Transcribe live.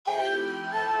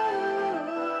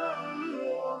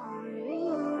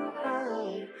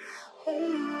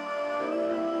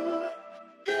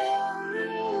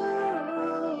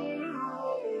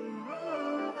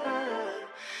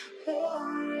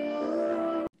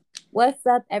What's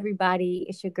up, everybody?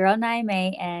 It's your girl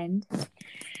Naime, and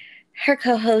Her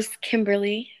co-host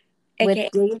Kimberly, with aka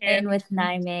Digging In Kim with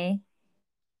Naime.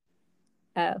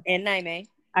 Oh, and Naime.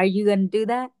 are you gonna do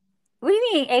that? What do you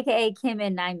mean, aka Kim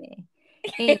and Naime?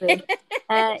 Anyway,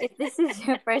 if this is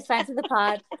your first time to the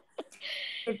pod,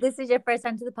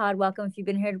 welcome. If you've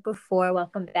been here before,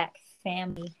 welcome back,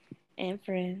 family And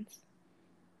friends.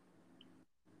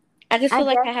 I just I feel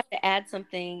like guess. I have to add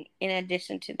something in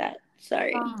addition to that.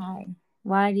 Sorry. Why?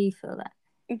 Why do you feel that?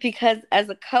 Because as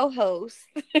a co-host,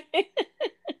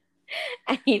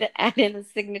 I need to add in a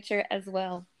signature as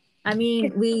well. I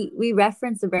mean, we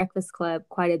reference the Breakfast Club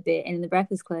quite a bit, and in the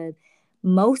Breakfast Club,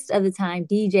 most of the time,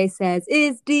 DJ says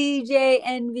it's DJ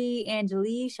Envy,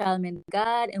 Angelique, Charlamagne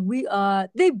God, and we are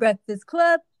the Breakfast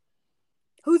Club.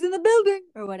 Who's in the building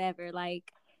or whatever?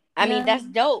 Like, I mean, that's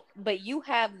dope, but you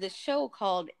have the show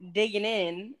called Digging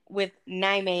In with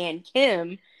Naime and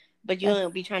Kim, but you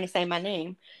don't be trying to say my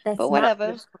name. That's But not what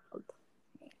whatever. it's called.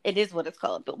 It is what it's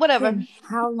called, but whatever. Kim,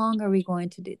 how long are we going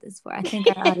to do this for? I think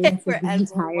our audience For is as getting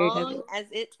tired of long it. as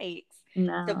it takes to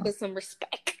No, put some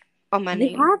respect on my you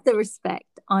name. have the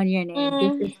respect on your name.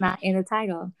 This Mm, is not in the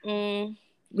title. mm.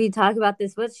 We talk about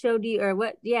this. What show do you, or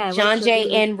what? Yeah, what John show do Jay you?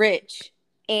 and Rich.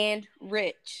 And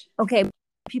Rich. Okay,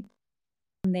 people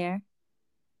on there.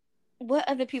 What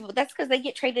other people? That's because they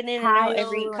get traded in and out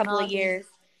every Kyle and couple of all these. years.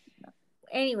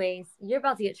 Anyways, you're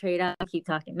about to get traded out. I'll keep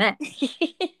talking mess.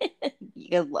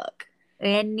 Good luck.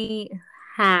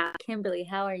 Anyhow, Kimberly,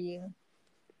 how are you?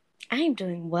 I am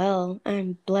doing well.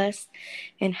 I'm blessed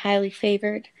and highly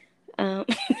favored. Um,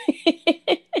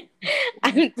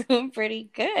 I'm doing pretty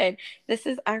good. This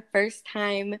is our first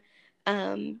time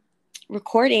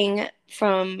recording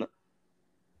from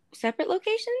separate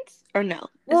locations, or no?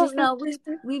 Well, no,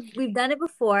 we've done it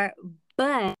before,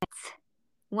 but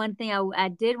one thing I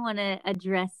did want to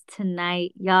address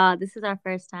tonight, y'all. This is our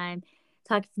first time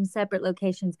talking from separate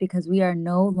locations because we are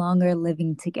no longer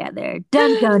living together.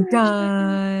 Dun dun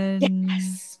dun.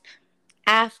 Yes.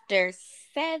 After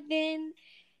 7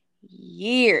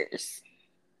 years.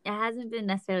 It hasn't been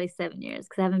necessarily 7 years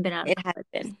because I haven't been out of It the has house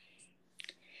been.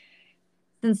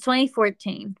 since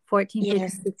 2014, 14, 15,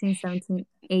 Yes. 16, 17,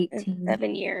 It's 18.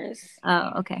 7 years.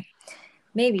 Oh, okay.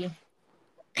 Maybe.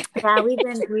 Yeah,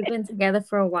 we've been together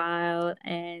for a while,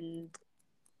 and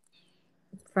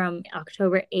from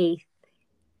October 8th,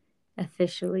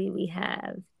 officially we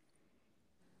have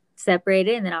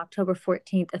separated, and then October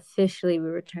 14th, officially we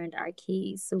returned our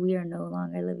keys. So we are no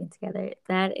longer living together.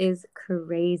 That is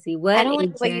crazy. I What don't a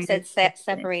like the way you journey said it's been.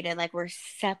 separated, like we're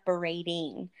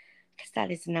separating, because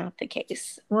that is not the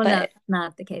case. Well, no, But it's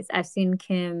not the case. I've seen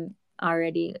Kim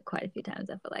already quite a few times.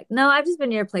 I feel like no, I've just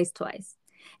been to your place twice,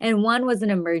 and one was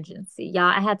an emergency. Y'all,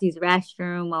 I had to use the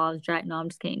restroom while I was driving. No, I'm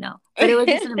just kidding. No, but it was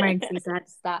just an emergency, so I had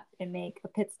to stop and make a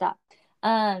pit stop.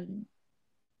 Um,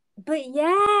 but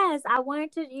yes, I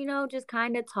wanted to, just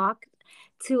kind of talk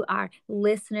to our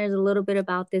listeners a little bit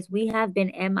about this. We have been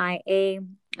MIA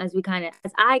as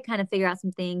I kind of figure out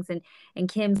some things, and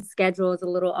Kim's schedule is a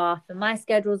little off and my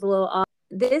schedule is a little off.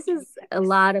 This is a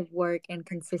lot of work and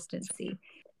consistency.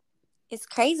 it's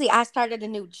crazy. I started a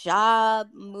new job,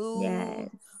 Yes. moved,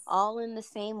 all in the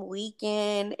same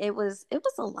weekend. It was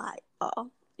a lot, y'all.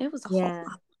 It was a whole Yeah.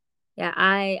 lot. Yeah.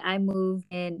 I moved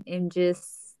and am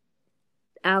just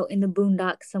out in the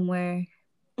boondocks somewhere,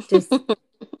 just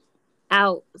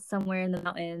out somewhere in the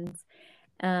mountains.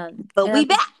 But we And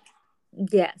back.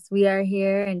 yes, we are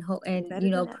here and Better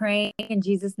than that. praying in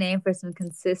Jesus' name for some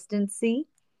consistency.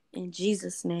 In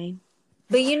Jesus' name.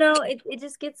 But it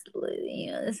just gets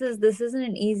this isn't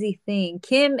an easy thing.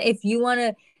 Kim, if you want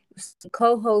to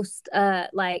co-host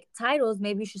like titles,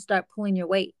 maybe you should start pulling your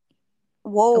weight.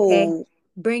 Okay, Whoa.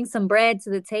 bring some bread to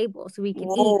the table so we can eat.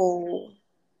 Whoa.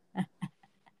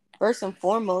 First and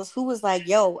foremost, who was like,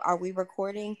 yo, are we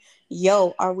recording?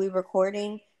 Yo, are we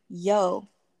recording? Yo,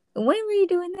 When were you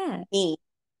doing that? me.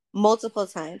 Multiple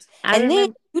times. I And then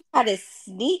remember. you tried to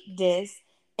sneak this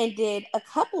and did a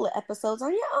couple of episodes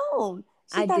on your own.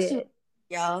 She I thought she did. was,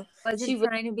 y'all. She Wasn't really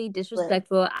trying to be was.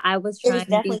 disrespectful. I was It was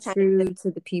trying to be definitely time to true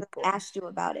to the people. ask you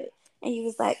about it. And he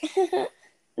was like,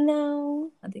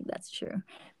 no. I think that's true.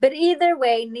 But either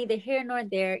way, neither here nor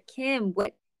there. Kim,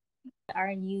 what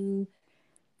are you?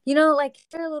 Like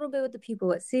share a little bit with the people.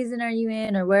 What season are you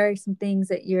in, or where are some things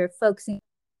that you're focusing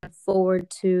forward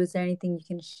to? Is there anything you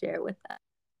can share with us?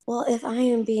 Well, if I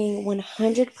am being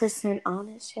 100%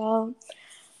 honest, y'all,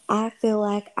 I feel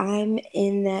like I'm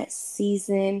in that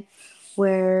season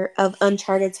where of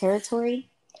uncharted territory.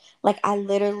 Like I've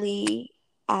never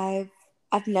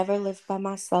lived by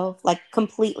myself, like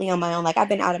completely on my own. Like I've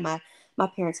been out of my my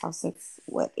parents' house since,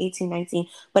 18, 19.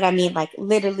 But I mean, like,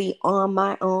 literally on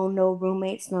my own, no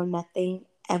roommates, no nothing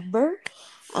ever.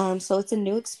 So it's a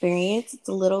new experience. It's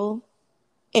a little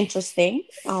interesting.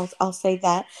 I'll say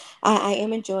that. I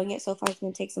am enjoying it so far. It's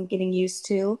going to take some getting used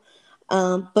to.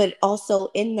 But also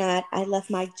in that, I left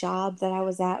my job that I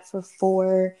was at for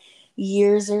 4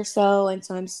 years or so, and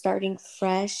so I'm starting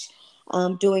fresh,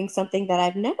 doing something that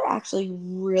I've never actually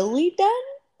really done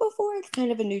before. It's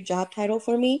kind of a new job title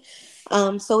for me.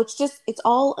 So it's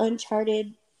all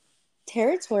uncharted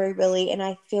territory, really, and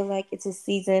I feel like it's a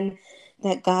season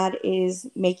that God is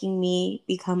making me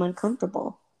become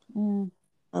uncomfortable. Mm.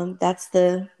 That's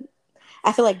the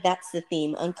I feel like that's the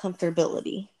theme,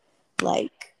 uncomfortability.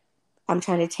 Like, I'm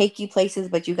trying to take you places,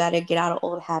 but you got to get out of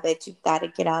old habits. You got to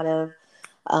get out of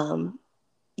um,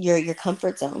 your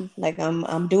comfort zone. Like,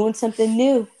 I'm doing something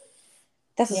new.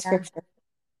 That's a Yeah. scripture.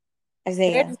 There's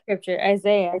Isaiah a scripture,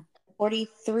 Isaiah.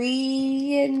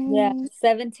 43 Yeah, and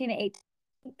 17 to 18,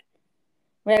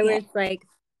 right? Where yeah, it's like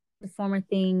the former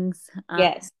things.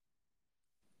 yes.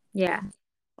 Yeah,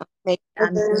 Make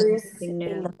I'm doing rivers something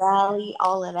in the new. valley,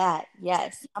 all of that.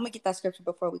 Yes. I'm gonna get that scripture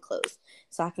before we close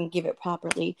so I can give it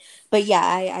properly. But yeah,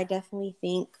 I definitely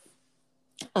think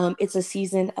it's a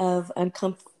season of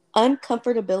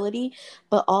uncomfortability,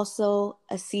 but also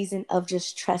a season of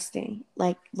just trusting.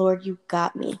 Like, Lord, you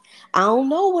got me. I don't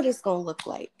know what it's going to look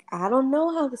like. I don't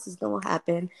know how this is going to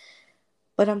happen,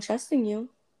 but I'm trusting you.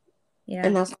 Yeah,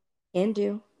 And that's what I can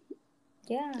do.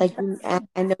 yeah, Like, that's good.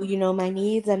 I know you know my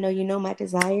needs. I know you know my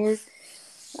desires.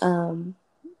 Um,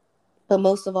 but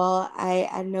most of all,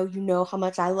 I know you know how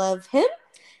much I love him.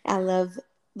 I love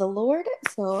the Lord.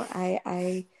 So I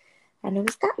know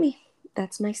he's got me.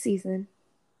 That's my season.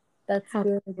 That's How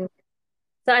good.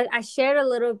 So I shared a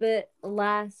little bit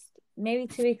maybe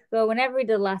 2 weeks ago, whenever we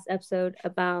did the last episode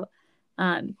about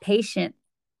patience.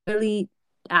 Really,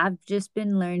 I've just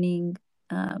been learning,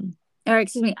 or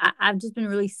excuse me, I've just been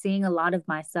really seeing a lot of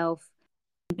myself.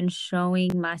 I've been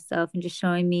showing myself and just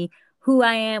showing me who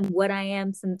I am, what I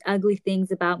am, some ugly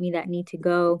things about me that need to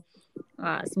go,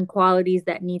 some qualities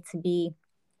that need to be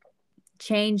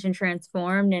changed and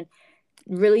transformed, and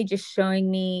really just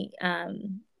showing me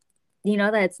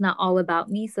that it's not all about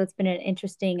me. So it's been an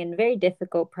interesting and very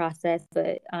difficult process,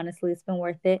 but honestly, it's been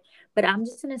worth it. But I'm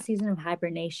just in a season of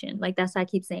hibernation. Like, that's why I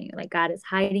keep saying, like, God is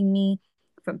hiding me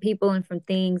from people and from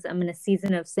things. I'm in a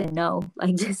season of saying no.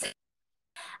 Like, just,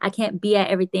 I can't be at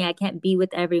everything. I can't be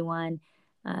with everyone.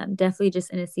 Definitely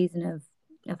just in a season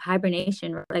of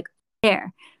hibernation, like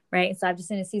there, right? So I'm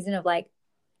just in a season of like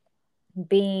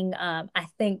being, I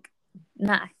think,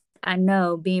 not I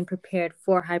know, being prepared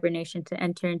for hibernation, to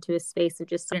enter into a space of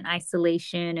just an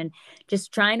isolation and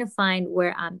just trying to find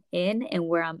where I'm in and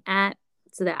where I'm at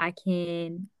so that I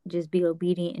can just be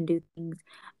obedient and do things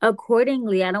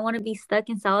accordingly. I don't want to be stuck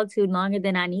in solitude longer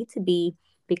than I need to be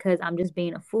because I'm just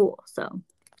being a fool. So,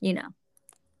 you know,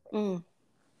 mm.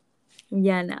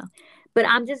 yeah, no. But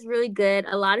I'm just really good.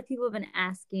 A lot of people have been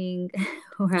asking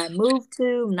where I moved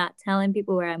to. I'm not telling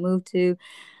people where I moved to.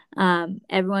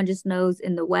 Everyone just knows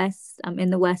in the West. I'm in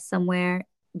the West somewhere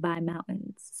by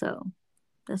mountains. So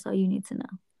that's all you need to know.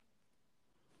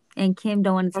 And Kim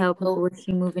don't want to I'm tell people so where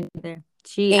she moving either.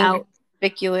 She out.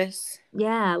 inconspicuous.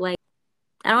 Yeah, like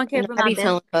I don't care No, for I my be best.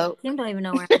 telling folks. Kim don't even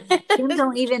know where I'm at. Kim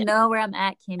don't even know where I'm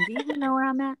at. Kim, do you even know where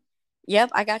I'm at?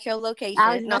 Yep, I got your I was location.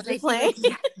 No, about I'm to say just playing.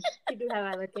 she do have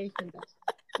our location. Though.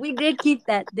 We did keep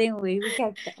that, didn't we? We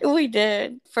kept that. We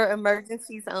did for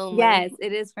emergencies only. Yes,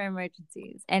 it is for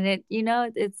emergencies, and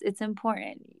it's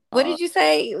important. What Oh, did you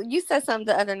say? You said something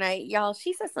the other night, y'all.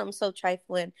 She said something so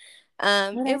trifling.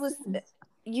 what It I was said.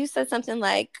 you said something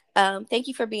like, "Thank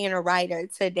you for being a writer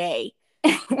today."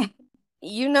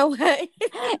 You know what?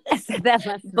 I said that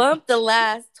last night. Bump the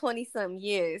last 20 some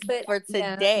years But for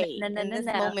no, today no, no, in no, this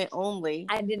no. moment only.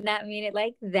 I did not mean it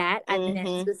like that. I meant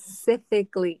Mm-hmm.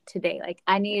 specifically today. Like,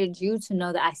 I needed you to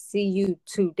know that I see you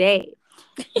today.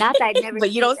 Not that I never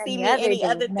But you see you don't see any me other any day.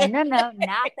 other No, day. no, no.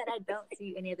 Not that I don't see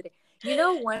you any other day. You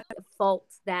know, one of the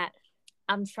faults that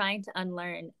I'm trying to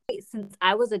unlearn since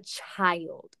I was a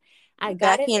child. I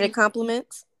got it Backhanded in.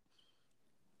 compliments.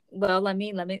 Well, let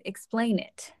me explain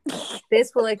it.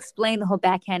 This will explain the whole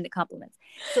backhanded compliments.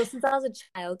 So since I was a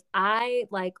child, I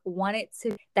like wanted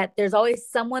to that there's always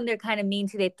someone they're kind of mean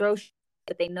to. They throw shit,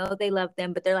 but they know they love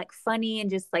them, but they're like funny and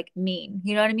just like mean.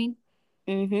 You know what I mean?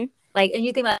 Mm-hmm. Like, and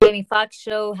you think about Jamie Foxx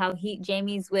show, how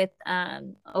Jamie's with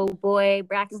oh boy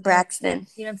Braxton. Braxton.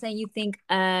 You know what I'm saying?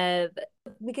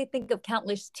 We could think of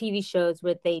countless TV shows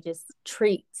where they just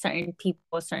treat certain people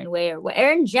a certain way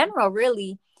or in general,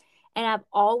 really. And I've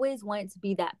always wanted to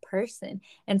be that person.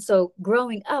 And so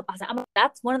growing up, I was like,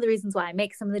 that's one of the reasons why I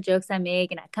make some of the jokes I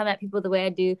make and I come at people the way I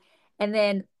do. And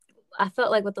then I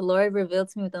felt like what the Lord revealed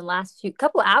to me within the last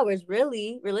couple of hours,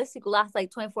 really, realistically, last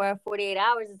like 24 or 48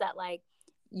 hours, is that like,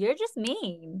 you're just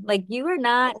mean. Like, you are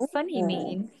not funny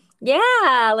mean.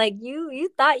 Yeah, like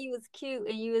you thought you was cute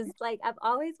and you was like, I've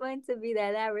always wanted to be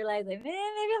that. And I realized like, man,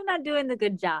 maybe I'm not doing the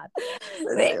good job.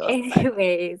 But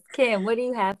anyways, Kim, what do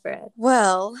you have for us?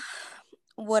 Well,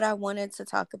 what I wanted to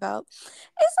talk about is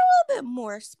a little bit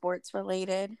more sports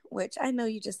related, which I know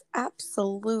you just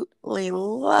absolutely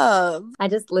love. I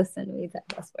just listen to you talk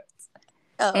about sports.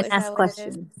 Oh, and is ask that what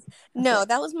questions. it is? No,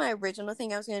 that was my original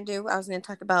thing I was going to do. I was going to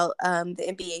talk about the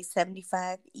NBA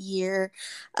 75-year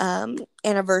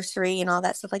anniversary and all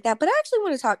that stuff like that. But I actually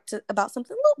want to talk about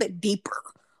something a little bit deeper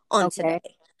on today.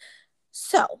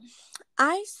 So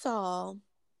I saw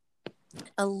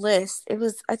a list.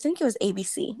 I think it was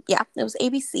ABC. Yeah, it was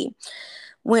ABC.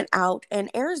 Went out,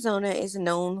 and Arizona is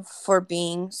known for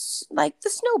being like the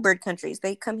snowbird countries.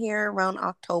 They come here around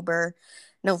October,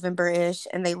 November-ish,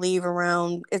 and they leave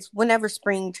around, it's whenever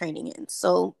spring training ends.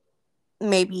 So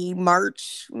maybe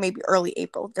March, maybe early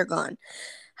April, they're gone.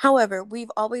 However, we've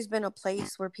always been a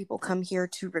place where people come here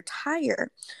to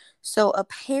retire. So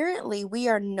apparently we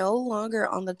are no longer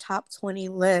on the top 20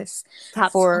 list.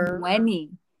 Top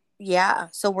 20. Yeah,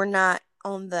 so we're not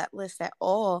on that list at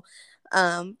all.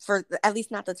 For at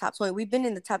least not the top 20. We've been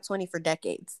in the top 20 for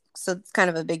decades. So it's kind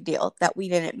of a big deal that we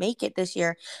didn't make it this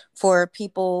year for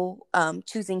people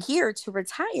choosing here to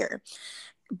retire.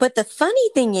 But the funny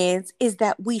thing is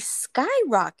that we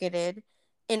skyrocketed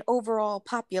in overall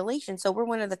population. So we're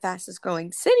one of the fastest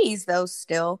growing cities though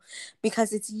still,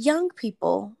 because it's young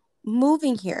people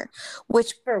moving here,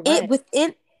 which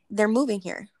they're moving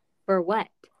here. For what?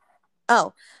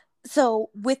 Oh, so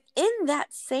within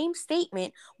that same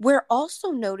statement, we're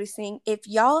also noticing, if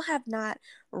y'all have not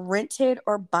rented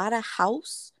or bought a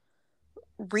house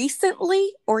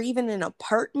recently, or even an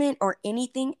apartment or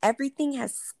anything, everything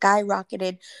has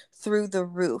skyrocketed through the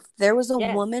roof. There was a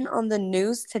woman on the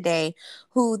news today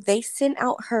who they sent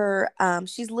out her,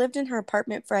 she's lived in her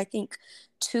apartment for I think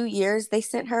 2 years. They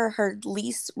sent her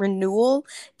lease renewal.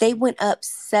 They went up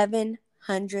 $700.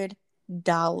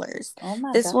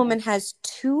 This woman has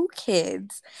 2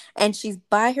 kids and she's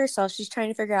by herself. She's trying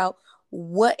to figure out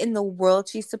what in the world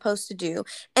she's supposed to do.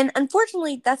 And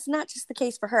unfortunately, that's not just the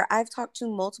case for her. I've talked to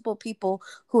multiple people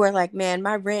who are like, man,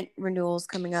 my rent renewal is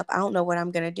coming up. I don't know what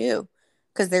I'm going to do,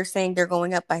 because they're saying they're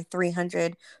going up by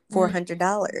 $300,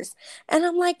 $400. And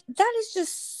I'm like, that is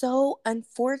just so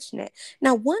unfortunate.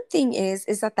 Now, one thing is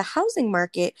that the housing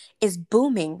market is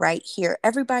booming right here.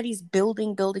 Everybody's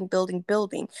building.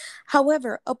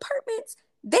 However, apartments,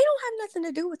 they don't have nothing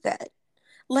to do with that.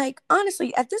 Like,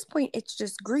 honestly, at this point, it's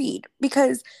just greed,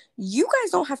 because you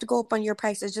guys don't have to go up on your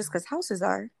prices just because houses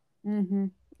are. Mm-hmm.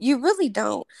 You really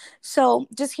don't. So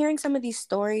just hearing some of these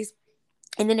stories,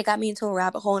 and then it got me into a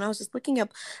rabbit hole, and I was just looking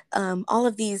up all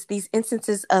of these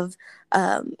instances of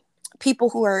people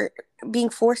who are being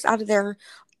forced out of their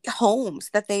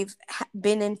homes that they've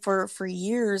been in for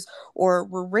years, or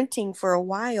were renting for a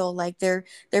while. Like they're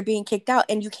being kicked out,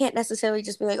 and you can't necessarily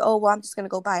just be like, oh well, I'm just going to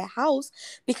go buy a house,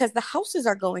 because the houses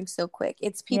are going so quick.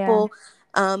 It's people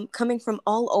coming from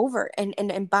all over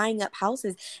and buying up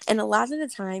houses, and a lot of the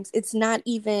times it's not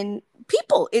even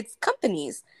people, it's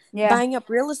companies buying up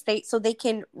real estate so they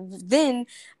can then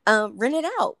rent it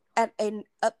out at an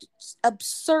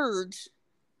absurd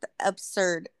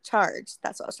charge.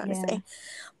 That's what I was trying to say.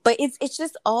 But it's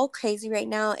just all crazy right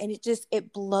now, and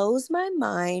it blows my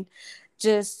mind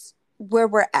just where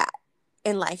we're at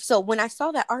in life. So when I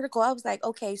saw that article, I was like,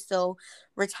 okay, so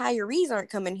retirees aren't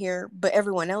coming here, but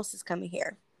everyone else is coming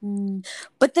here.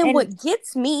 But then what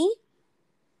gets me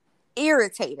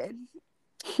irritated,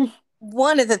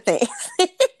 one of the things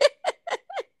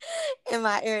in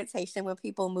my irritation when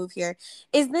people move here,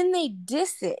 is then they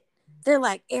diss it. They're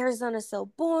like, Arizona's so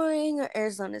boring, or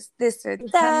Arizona's this or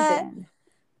that.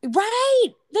 Right.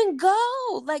 Then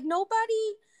go. Like,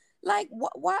 nobody, like,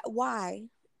 why?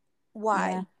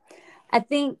 Yeah. I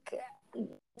think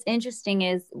what's interesting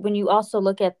is when you also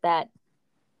look at that,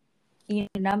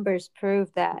 numbers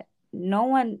prove that no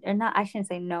one, or not, I shouldn't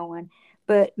say no one,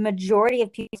 but majority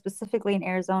of people, specifically in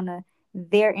Arizona,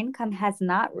 their income has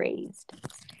not raised.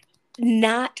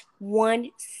 Not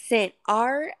 1 cent.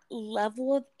 Our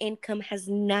level of income has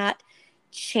not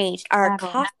changed. Our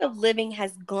cost of living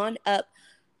has gone up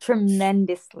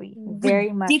tremendously,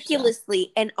 very much ridiculously,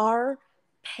 so. And our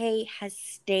pay has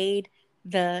stayed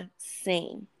the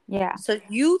same. Yeah. So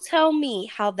you tell me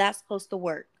how that's supposed to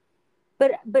work.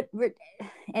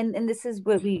 and this is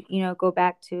what we, go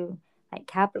back to, like,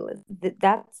 capitalism.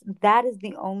 That is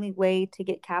the only way to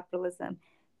get capitalism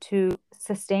to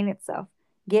sustain itself.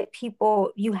 Get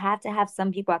people, you have to have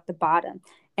some people at the bottom.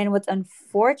 And what's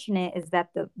unfortunate is that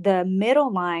the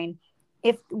middle line,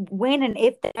 if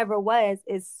there ever was,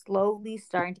 is slowly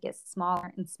starting to get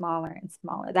smaller and smaller and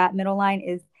smaller. That middle line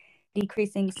is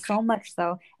decreasing so much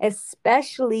so,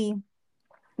 especially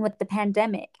with the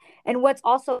pandemic. And what's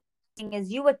also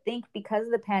is, you would think because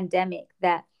of the pandemic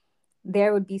that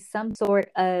there would be some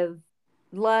sort of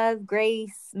love,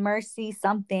 grace, mercy,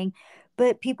 something,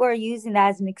 but people are using that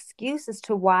as an excuse as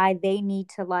to why they need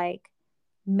to, like,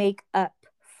 make up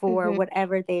for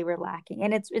whatever they were lacking.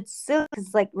 And it's silly,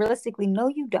 because, like, realistically, no,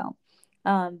 you don't.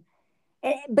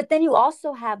 But then you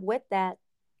also have, with that,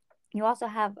 you also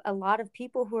have a lot of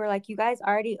people who are like, you guys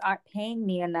already aren't paying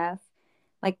me enough.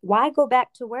 Like, why go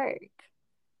back to work?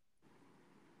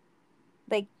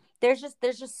 Like, there's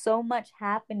just so much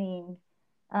happening,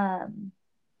 when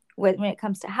it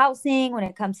comes to housing, when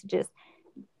it comes to just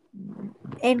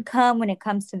income, when it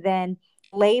comes to then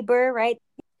labor, right?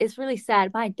 It's really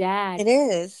sad. It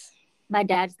is. My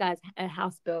dad's got a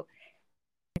house built.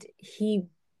 He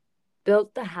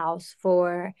built the house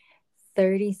for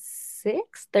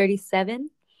 36,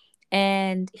 37.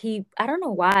 And I don't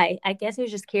know why. I guess he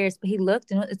was just curious, but he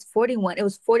looked and it's 41. It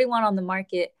was 41 on the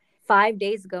market 5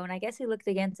 days ago. And I guess he looked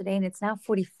again today and it's now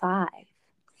 45.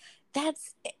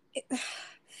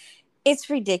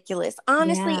 It's ridiculous,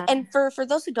 honestly. Yeah. And for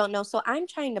those who don't know, so I'm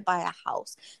trying to buy a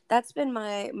house. That's been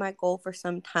my goal for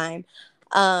some time.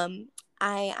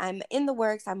 I'm in the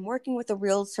works. I'm working with a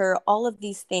realtor, all of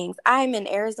these things. I'm an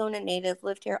Arizona native,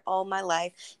 lived here all my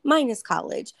life, minus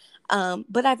college.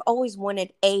 But I've always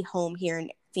wanted a home here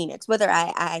in Phoenix, whether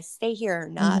I stay here or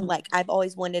not. Like, I've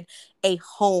always wanted a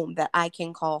home that I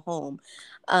can call home.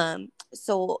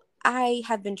 So I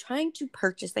have been trying to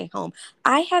purchase a home.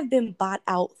 I have been bought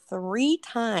out 3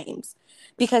 times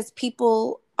because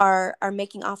people are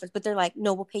making offers, but they're like,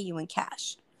 no, we'll pay you in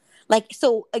cash. Like,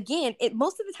 so again,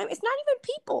 most of the time, it's not even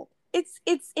people.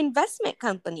 It's investment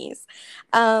companies,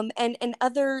 and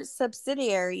other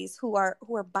subsidiaries who are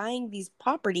buying these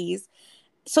properties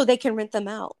so they can rent them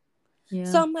out. Yeah.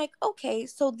 So I'm like, okay,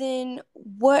 so then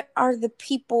what are the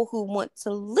people who want to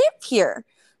live here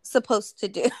supposed to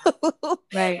do?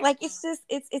 Right. Like, it's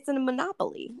a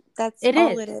monopoly. That's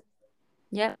all it is.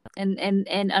 Yeah. And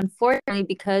unfortunately,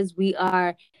 because we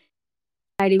are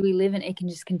we live in, it can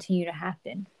just continue to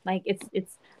happen. Like,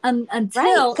 it's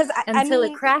until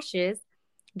it crashes,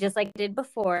 just like it did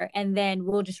before, and then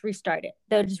we'll just restart it.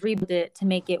 They'll just rebuild it to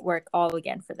make it work all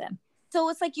again for them. So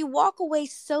it's like you walk away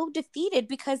so defeated,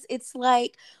 because it's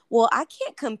like, well, I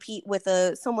can't compete with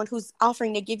someone who's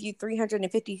offering to give you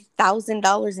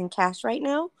 $350,000 in cash right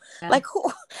now. Yeah. Like, who?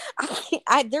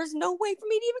 There's no way for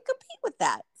me to even compete with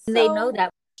that. So, they know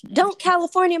that. Don't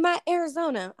California my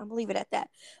Arizona. I'm gonna leave it at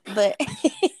that. But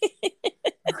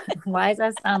why does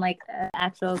that sound like an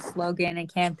actual slogan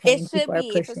and campaign? It should be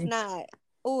if it's not.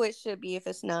 Oh, it should be if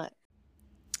it's not.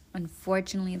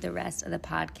 Unfortunately, the rest of the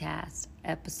podcast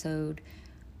episode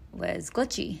was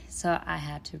glitchy, so I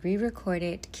had to re-record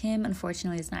it. Kim,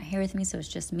 unfortunately, is not here with me, so it's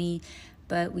just me.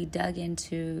 But we dug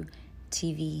into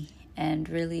TV and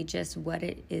really just what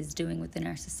it is doing within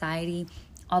our society.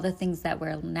 All the things that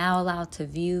we're now allowed to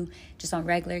view just on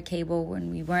regular cable when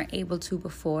we weren't able to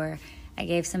before. I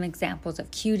gave some examples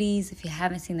of Cuties. If you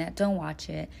haven't seen that, don't watch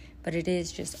it. But it is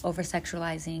just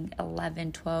over-sexualizing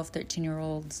 11, 12,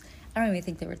 13-year-olds. I don't even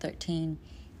think they were 13.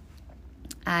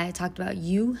 I talked about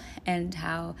You and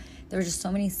how there were just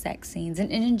so many sex scenes. And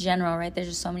in general, right, there's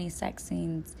just so many sex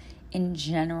scenes in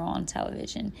general on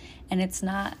television. And it's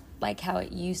not like how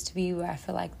it used to be, where I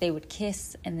feel like they would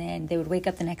kiss and then they would wake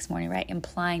up the next morning, right,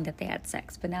 implying that they had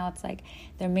sex. But now it's like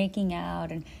they're making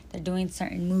out and they're doing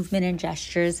certain movement and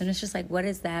gestures. And it's just like, what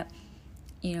is that,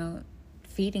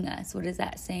 feeding us? What is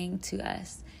that saying to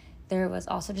us? There was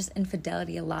also just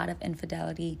infidelity, a lot of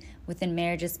infidelity within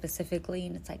marriages specifically.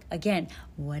 And it's like, again,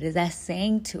 what is that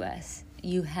saying to us?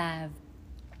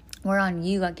 We're on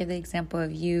You. I'll give the example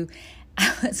of You.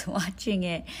 I was watching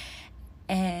it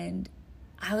and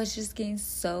I was just getting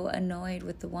so annoyed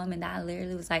with the woman that I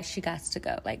literally was like, she got to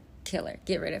go. Like, kill her.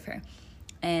 Get rid of her.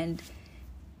 And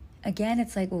again,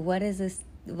 it's like, well, what is this?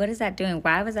 What is that doing?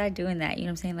 Why was I doing that? You know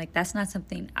what I'm saying? Like, that's not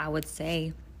something I would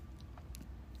say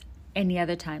any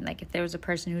other time. Like, if there was a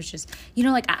person who's just,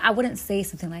 like, I wouldn't say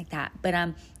something like that. But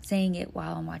I'm saying it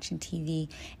while I'm watching TV.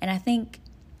 And I think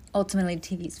ultimately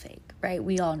TV is fake, right?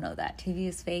 We all know that. TV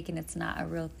is fake and it's not a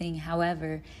real thing.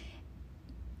 However,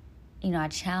 I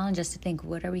challenge us to think,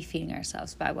 what are we feeding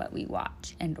ourselves by what we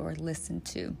watch and or listen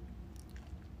to?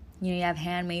 You have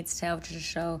Handmaid's Tale, which is a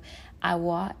show I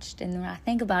watched, and when I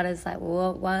think about it, it's like,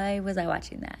 well, why was I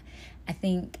watching that? I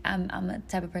think I'm a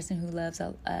type of person who loves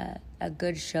a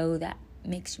good show that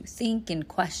makes you think and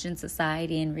question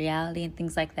society and reality and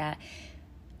things like that.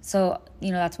 So,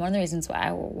 that's one of the reasons why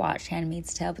I will watch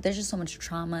Handmaid's Tale, but there's just so much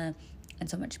trauma and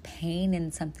so much pain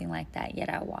in something like that, yet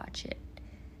I watch it.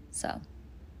 So,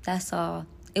 that's all.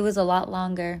 It was a lot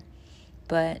longer,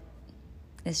 but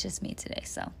it's just me today,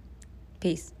 so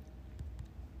peace.